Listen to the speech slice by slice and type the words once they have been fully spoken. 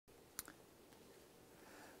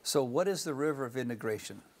So what is the river of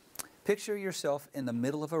integration? Picture yourself in the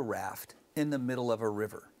middle of a raft, in the middle of a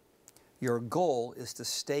river. Your goal is to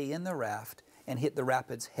stay in the raft and hit the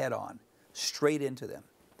rapids head on, straight into them.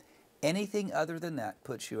 Anything other than that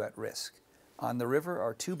puts you at risk. On the river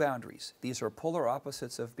are two boundaries. These are polar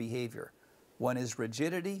opposites of behavior. One is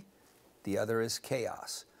rigidity, the other is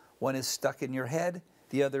chaos. One is stuck in your head,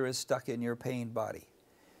 the other is stuck in your pain body.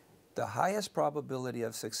 The highest probability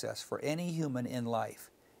of success for any human in life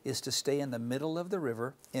is to stay in the middle of the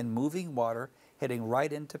river in moving water, heading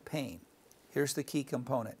right into pain. Here's the key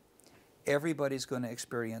component. Everybody's going to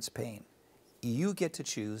experience pain. You get to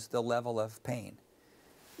choose the level of pain.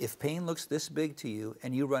 If pain looks this big to you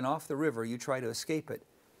and you run off the river, you try to escape it,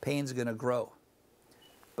 pain's going to grow.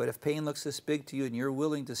 But if pain looks this big to you and you're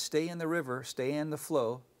willing to stay in the river, stay in the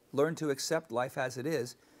flow, learn to accept life as it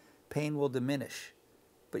is, pain will diminish.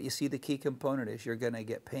 But you see, the key component is you're going to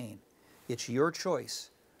get pain. It's your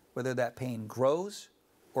choice whether that pain grows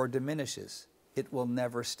or diminishes. It will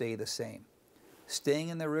never stay the same. Staying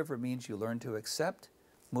in the river means you learn to accept,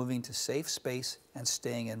 moving to safe space, and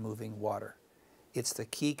staying in moving water. It's the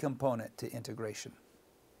key component to integration.